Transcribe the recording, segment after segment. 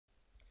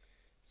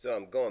So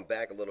I'm going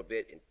back a little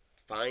bit and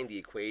find the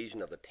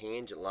equation of the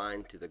tangent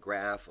line to the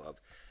graph of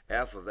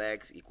f of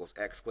x equals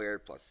x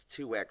squared plus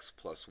 2x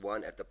plus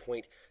 1 at the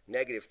point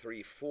negative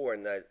 3, 4.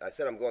 And I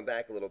said I'm going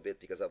back a little bit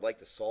because I'd like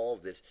to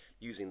solve this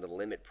using the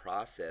limit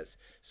process.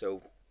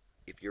 So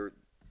if you've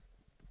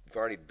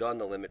already done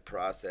the limit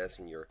process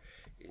and you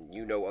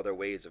know other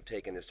ways of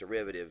taking this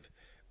derivative,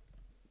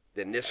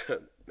 then this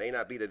may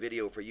not be the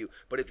video for you.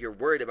 But if you're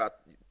worried about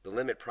the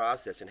limit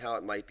process and how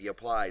it might be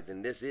applied,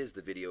 then this is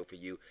the video for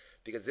you,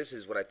 because this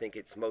is what I think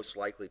it's most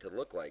likely to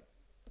look like.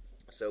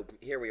 So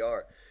here we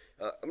are.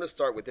 I'm going to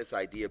start with this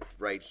idea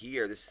right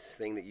here, this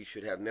thing that you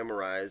should have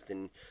memorized,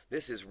 and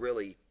this is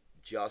really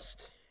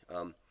just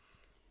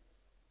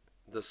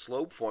the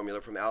slope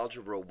formula from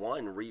Algebra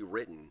 1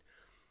 rewritten,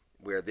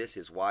 where this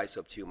is y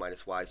sub 2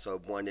 minus y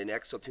sub 1, and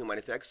x sub 2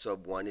 minus x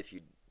sub 1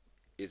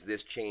 is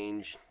this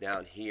change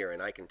down here,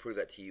 and I can prove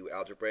that to you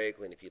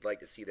algebraically, and if you'd like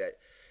to see that,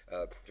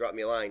 drop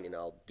me a line and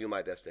I'll do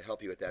my best to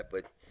help you with that.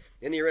 But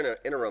in the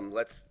interim,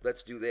 let's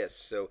do this.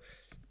 So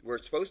we're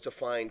supposed to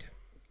find, it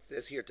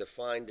says here, to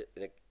find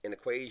an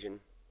equation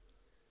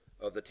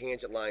of the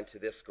tangent line to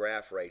this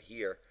graph right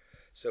here.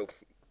 So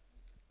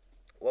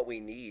what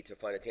we need to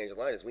find a tangent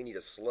line is we need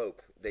a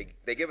slope.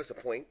 They give us a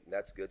point, and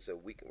that's good, so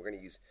we're going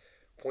to use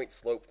Point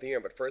Slope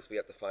Theorem, but first we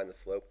have to find the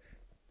slope.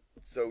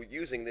 So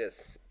using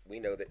this, we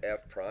know that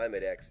f prime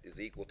at x is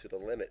equal to the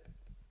limit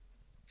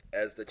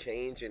as the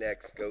change in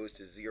x goes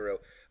to 0.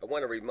 I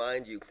want to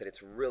remind you that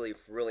it's really,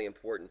 really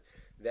important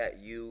that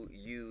you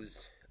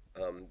use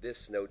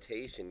this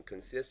notation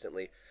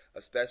consistently,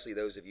 especially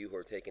those of you who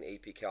are taking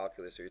AP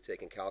Calculus or you're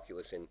taking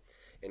calculus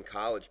in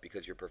college,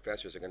 because your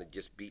professors are going to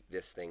just beat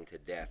this thing to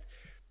death.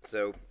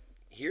 So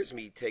here's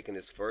me taking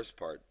this first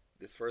part.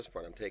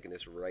 I'm taking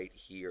this right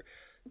here.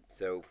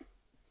 So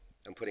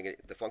I'm putting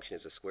it, the function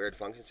is a squared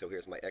function, so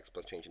here's my x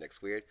plus change in x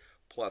squared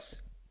plus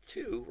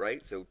 2,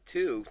 right? So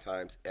 2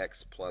 times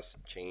x plus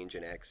change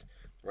in x,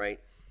 right?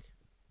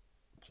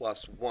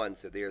 Plus 1,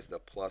 so there's the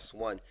plus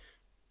 1.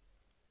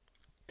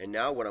 And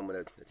now what I'm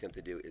going to attempt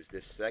to do is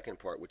this second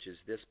part, which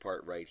is this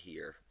part right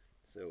here.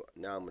 So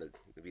now I'm going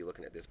to be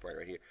looking at this part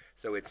right here.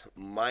 So it's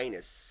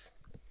minus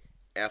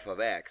f of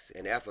x,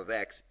 and f of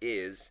x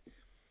is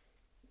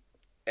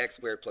x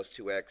squared plus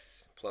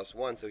 2x plus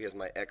 1. So here's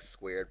my x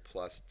squared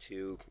plus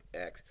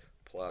 2x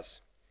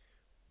plus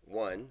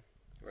 1,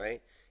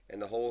 right?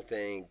 And the whole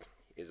thing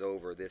is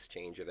over this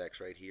change of x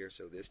right here.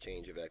 So this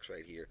change of x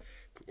right here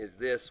is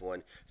this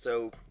one.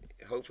 So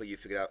hopefully you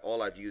figured out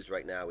all I've used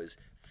right now is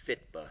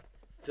FITBA,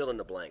 fill in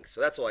the blanks.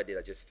 So that's all I did.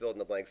 I just filled in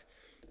the blanks.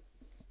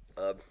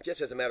 Just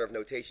as a matter of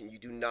notation, you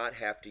do not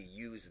have to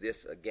use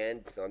this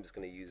again, so I'm just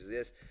going to use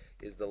this,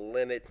 is the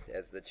limit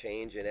as the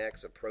change in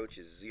x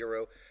approaches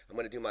 0. I'm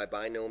going to do my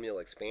binomial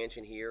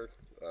expansion here,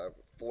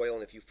 FOIL,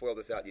 and if you FOIL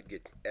this out, you'd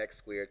get x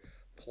squared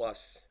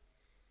plus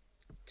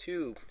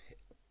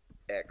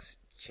 2x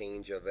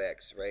change of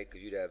x, right?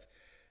 Because you'd have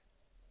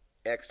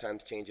x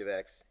times change of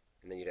x,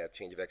 and then you'd have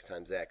change of x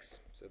times x.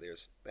 So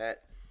there's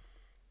that,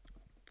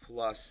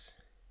 plus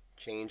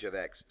change of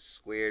x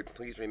squared.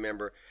 Please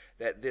remember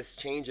that this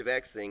change of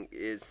x thing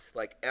is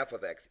like f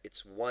of x.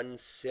 It's one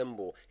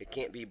symbol. It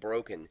can't be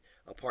broken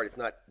apart. It's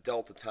not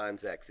delta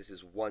times x. This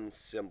is one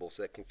symbol,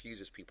 so that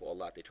confuses people a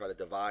lot. They try to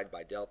divide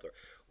by delta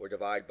or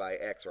divide by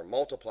x or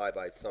multiply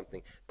by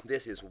something.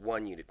 This is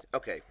one unit.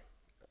 Okay,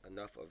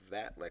 enough of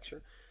that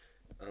lecture.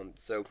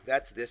 So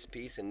that's this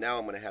piece, and now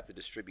I'm going to have to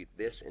distribute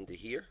this into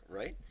here,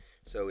 right?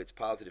 So it's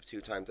positive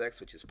 2 times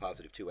x, which is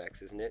positive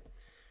 2x, isn't it?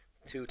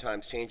 2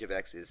 times change of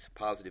x is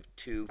positive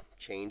 2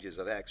 changes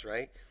of x,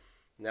 right?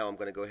 Now I'm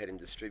going to go ahead and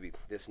distribute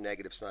this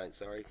negative sign,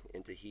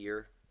 into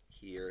here,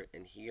 here,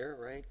 and here,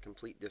 right?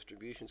 Complete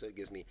distribution, so it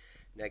gives me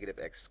negative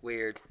x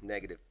squared,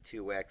 negative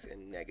 2x,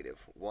 and negative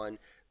 1,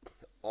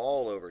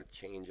 all over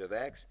change of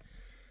x.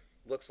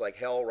 Looks like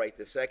hell right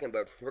this second,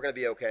 but we're going to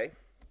be okay.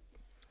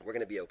 We're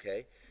going to be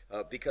okay,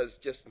 because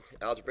just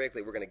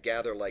algebraically, we're going to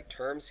gather like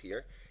terms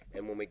here,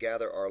 and when we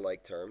gather our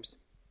like terms,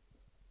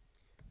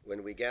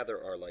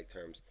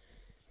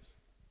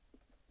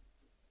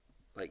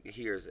 like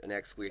here's an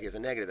x squared, here's a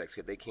negative x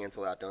squared. They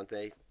cancel out, don't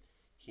they?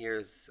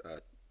 Here's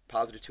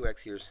positive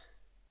 2x, here's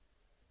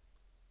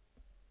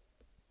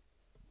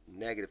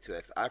negative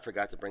 2x. I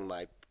forgot to bring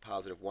my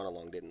positive 1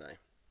 along, didn't I?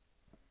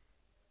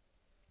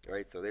 All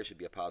right, so there should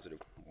be a positive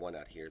 1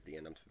 out here at the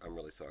end. I'm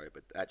really sorry,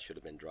 but that should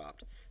have been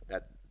dropped.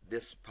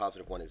 This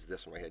positive 1 is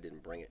this one right here. I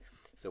didn't bring it.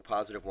 So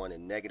positive 1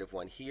 and negative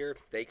 1 here,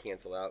 they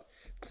cancel out.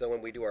 So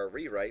when we do our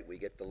rewrite, we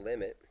get the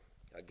limit.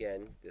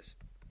 Again, this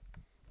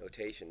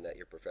notation that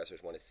your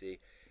professors want to see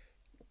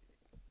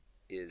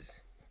is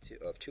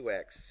of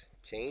 2x,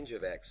 change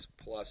of x,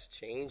 plus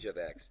change of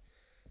x,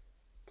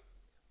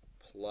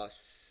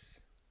 plus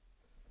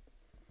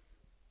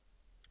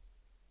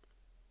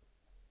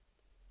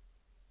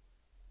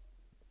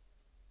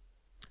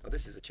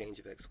this is a change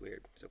of x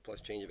squared. So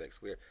plus change of x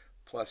squared,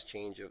 plus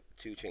change of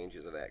 2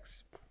 changes of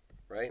x,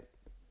 right?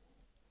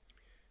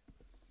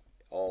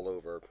 All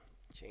over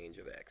change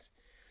of x.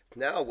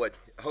 Now what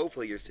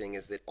hopefully you're seeing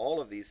is that all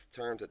of these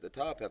terms at the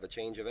top have a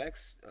change of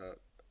x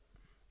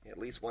at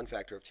least one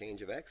factor of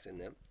change of x in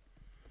them.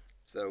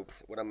 So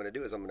what I'm going to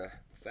do is I'm going to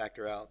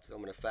factor out. So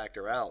I'm going to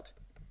factor out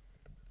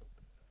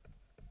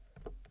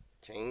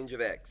change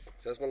of x.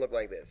 So it's going to look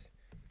like this.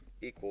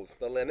 Equals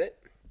the limit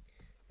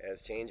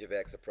as change of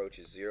x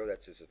approaches 0.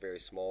 That's just a very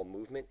small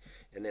movement.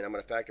 And then I'm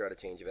going to factor out a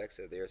change of x.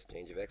 So there's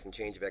change of x. And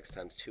change of x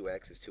times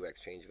 2x is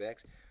 2x change of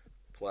x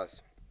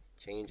plus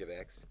change of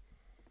x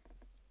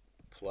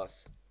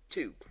plus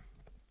 2.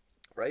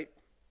 Right?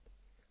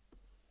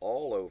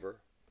 All over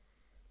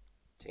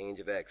change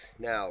of x.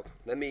 Now,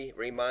 let me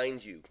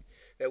remind you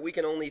that we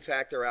can only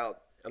factor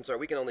out,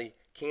 we can only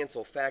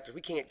cancel factors.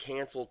 We can't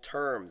cancel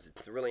terms.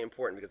 It's really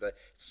important because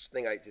it's a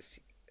thing I just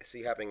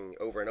see happening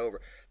over and over.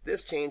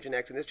 This change in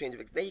x and this change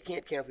of x, they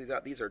can't cancel these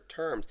out. These are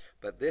terms,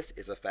 but this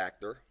is a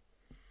factor.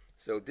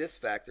 So this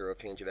factor of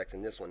change of x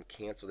and this one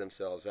cancel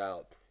themselves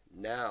out.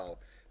 Now,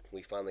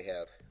 we finally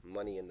have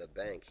money in the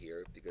bank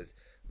here because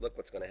look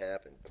what's going to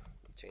happen.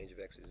 Change of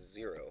x is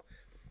 0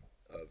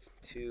 of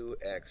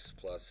 2x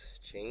plus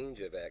change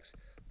of x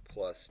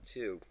plus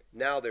 2.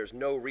 Now there's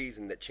no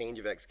reason that change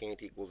of x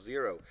can't equal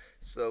 0.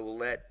 So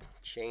let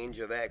change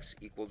of x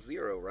equal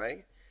 0,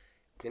 right?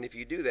 And if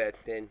you do that,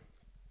 then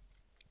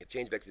if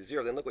change of x is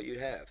 0, then look what you'd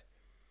have.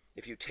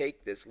 If you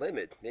take this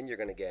limit, then you're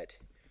going to get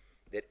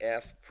that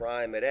f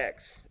prime at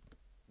x,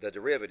 the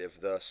derivative,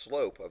 the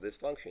slope of this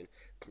function,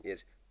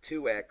 is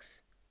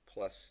 2x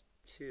plus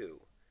 2.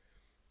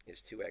 Is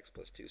 2x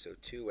plus 2. So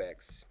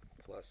 2x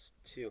plus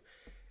 2.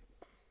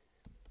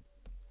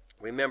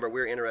 Remember,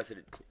 we're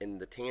interested in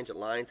the tangent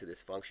line to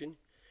this function.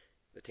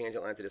 The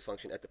tangent line to this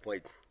function at the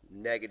point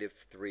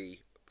 -3,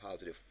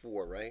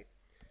 +4, right?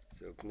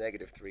 So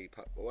 -3,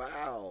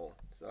 wow,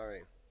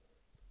 sorry.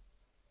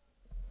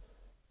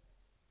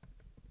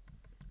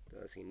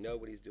 Does he know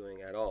what he's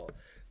doing at all?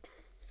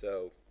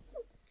 So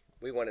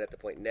we want it at the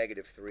point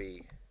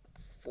 -3,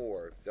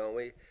 4, don't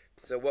we?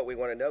 So what we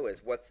want to know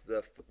is what's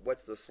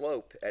the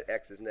slope at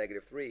x is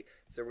 -3.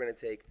 So we're going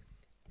to take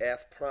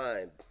f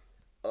prime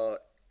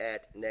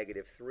at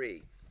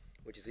 -3,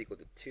 which is equal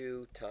to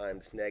 2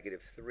 times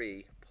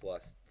 -3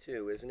 plus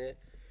 2, isn't it?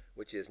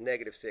 Which is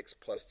 -6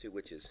 plus 2,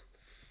 which is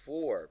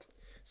 4.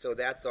 So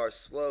that's our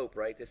slope,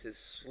 right? This is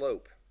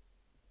slope.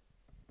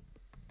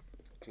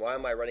 Why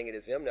am I writing it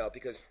as m now?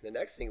 Because the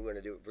next thing we're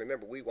going to do,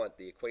 remember, we want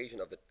the equation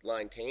of the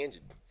line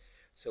tangent.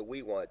 So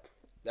we want,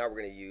 now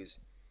we're going to use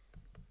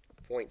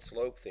Point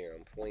Slope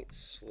Theorem. Point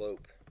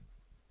Slope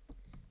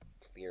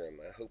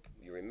Theorem. I hope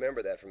you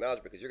remember that from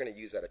algebra because you're going to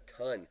use that a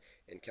ton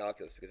in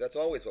calculus because that's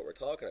always what we're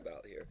talking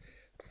about here.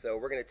 So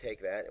we're going to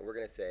take that and we're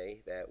going to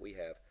say that we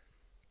have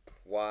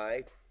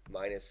y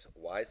minus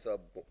y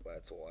sub,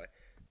 that's y,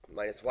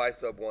 minus y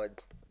sub 1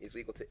 is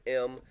equal to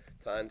m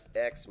times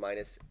x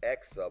minus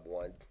x sub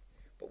 1.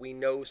 But we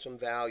know some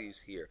values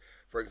here.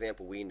 For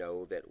example, we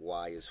know that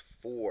y is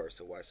 4,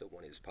 so y sub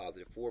 1 is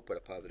 +4. Put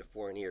a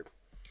 +4 in here.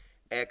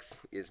 X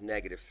is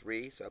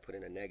 -3, so I put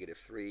in a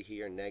 -3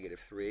 here,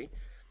 -3.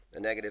 A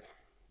negative,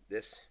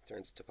 this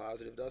turns to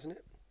positive, doesn't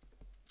it?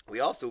 We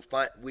also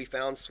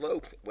found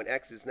slope. When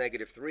x is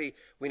 -3,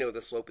 we know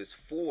the slope is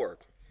 4.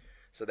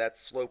 So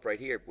that's slope right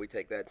here. We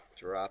take that,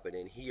 drop it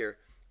in here.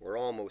 We're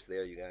almost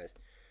there, you guys.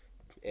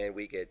 And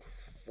we get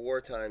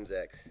 4 times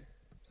x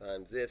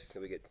times this,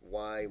 so we get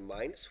y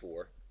minus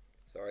 4.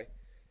 Sorry.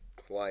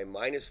 Y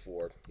minus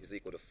 4 is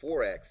equal to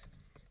 4x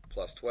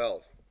plus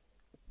 12.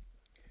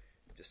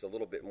 Just a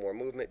little bit more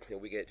movement, and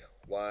we get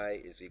y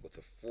is equal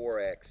to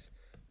 4x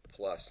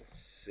plus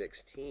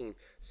 16.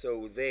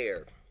 So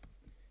there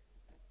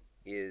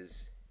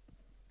is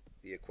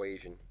the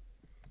equation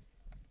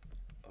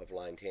of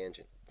line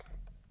tangent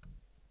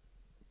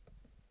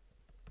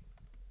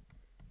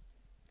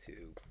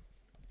to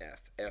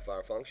f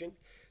our function.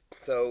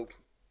 So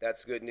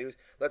that's good news.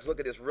 Let's look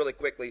at this really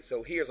quickly.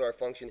 So here's our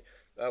function.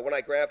 When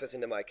I graph this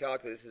into my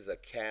calculus, this is a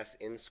CAS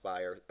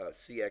Inspire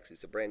CX.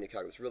 It's a brand new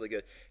calculus, really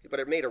good. But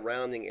it made a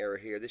rounding error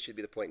here. This should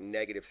be the point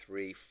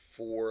 -3,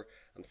 4.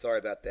 I'm sorry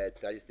about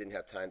that. I just didn't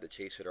have time to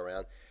chase it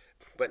around.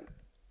 But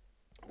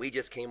we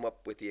just came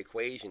up with the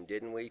equation,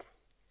 didn't we?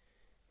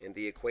 And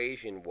the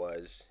equation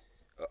was,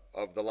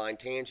 of the line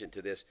tangent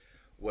to this,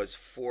 was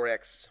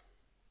 4x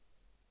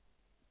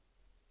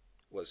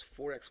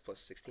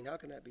plus 16. How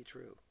can that be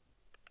true?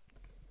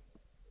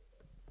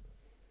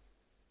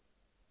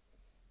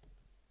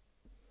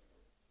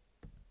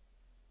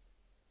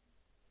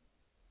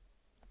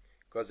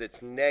 Because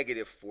it's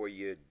negative for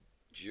you,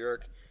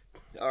 jerk.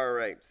 All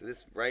right, so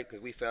this, right,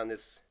 because we found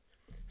this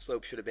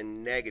slope should have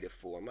been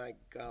 -4. My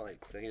golly,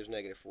 so here's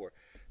 -4.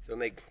 So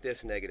make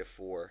this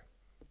 -4.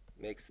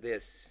 Makes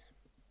this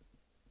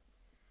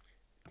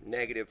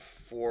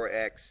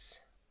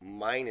 -4x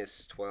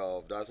minus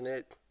 12, doesn't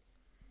it?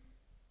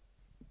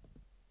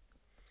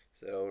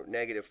 So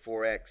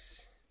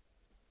 -4x,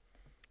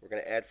 we're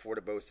going to add 4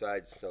 to both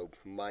sides, so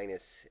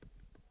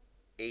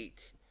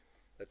 -8.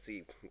 Let's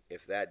see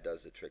if that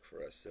does the trick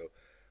for us. So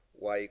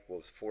y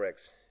equals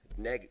 4x,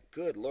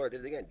 good Lord,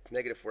 did it again,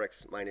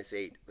 -4x minus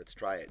 8. Let's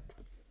try it.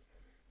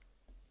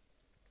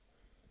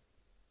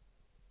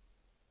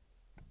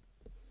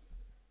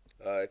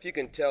 If you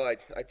can tell,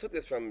 I took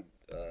this from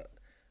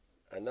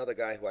another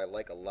guy who I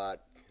like a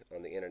lot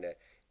on the internet.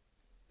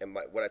 And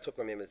what I took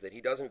from him is that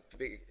he doesn't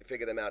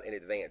figure them out in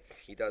advance.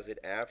 He does it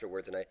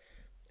afterwards, and I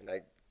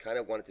kind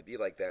of want it to be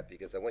like that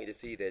because I want you to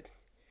see that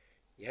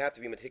you have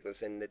to be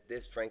meticulous, and that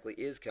this, frankly,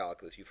 is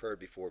calculus. You've heard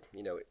before,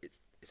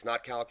 it's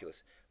not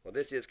calculus. Well,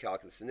 this is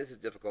calculus, and this is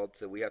difficult,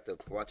 so we have to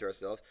watch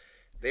ourselves.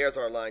 There's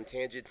our line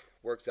tangent.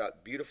 Works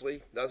out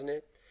beautifully, doesn't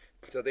it?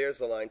 So there's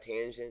the line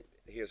tangent.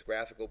 Here's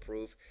graphical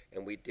proof,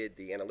 and we did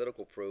the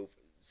analytical proof.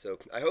 So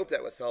I hope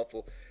that was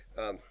helpful.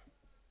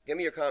 Give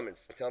me your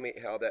comments. Tell me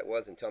how that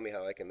was, and tell me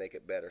how I can make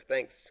it better.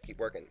 Thanks. Keep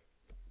working.